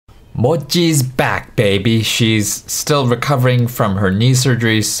Mochi's back, baby. She's still recovering from her knee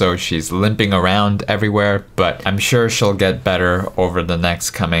surgery, so she's limping around everywhere, but I'm sure she'll get better over the next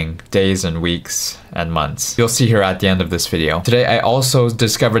coming days and weeks and months. You'll see her at the end of this video. Today, I also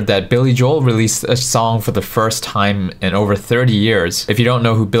discovered that Billy Joel released a song for the first time in over 30 years. If you don't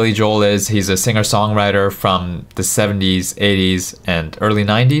know who Billy Joel is, he's a singer-songwriter from the 70s, 80s, and early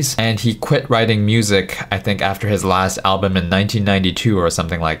 90s, and he quit writing music, I think, after his last album in 1992 or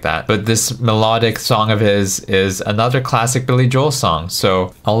something like that. But this melodic song of his is another classic Billy Joel song,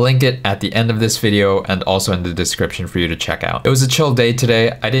 so I'll link it at the end of this video and also in the description for you to check out. It was a chill day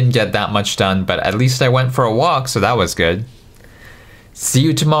today. I didn't get that much done, but at least I went for a walk, so that was good. See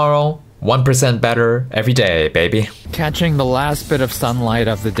you tomorrow. 1% better every day, baby. Catching the last bit of sunlight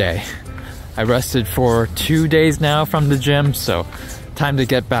of the day. I rested for 2 days now from the gym, so time to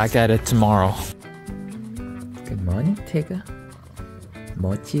get back at it tomorrow. Good morning, Tigger.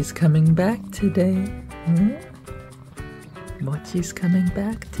 Mochi's coming back today. Hmm? Mochi's coming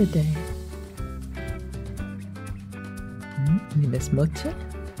back today. Hmm? You miss Mochi?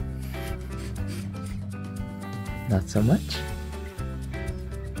 Not so much?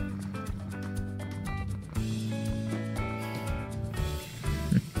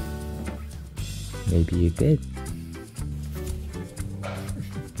 Maybe you did.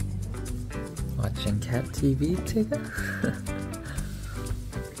 Watching cat TV, Tigger?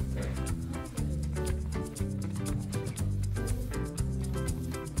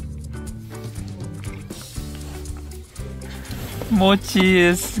 Mochi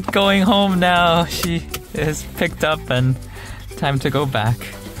is going home now. She is picked up and time to go back.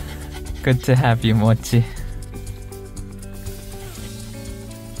 Good to have you, Mochi.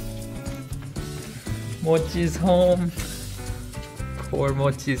 Mochi's home. Poor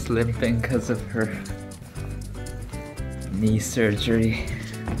Mochi's limping because of her knee surgery.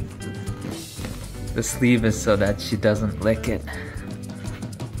 The sleeve is so that she doesn't lick it.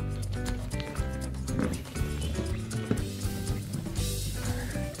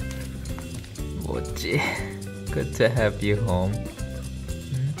 Mochi, good to have you home.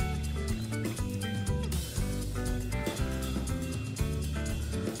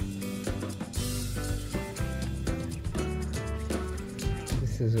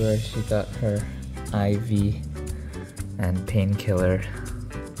 This is where she got her IV and painkiller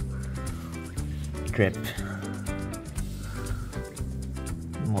drip.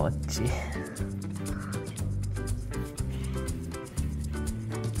 Mochi.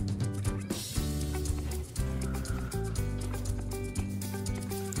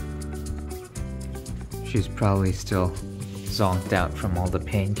 She's probably still zonked out from all the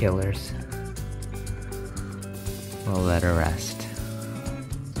painkillers. We'll let her rest.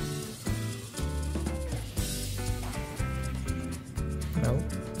 No.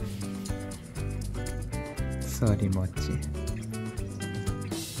 Sorry, Mochi.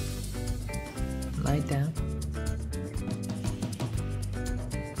 Lie down.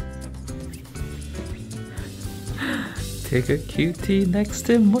 Take a cutie next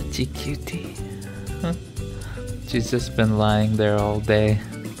to Mochi cutie. Huh? She's just been lying there all day.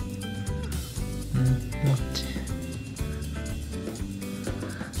 Mochi.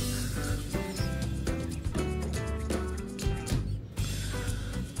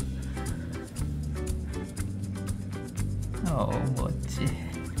 Oh, Mochi.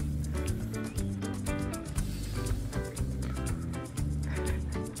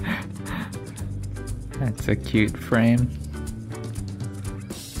 That's a cute frame.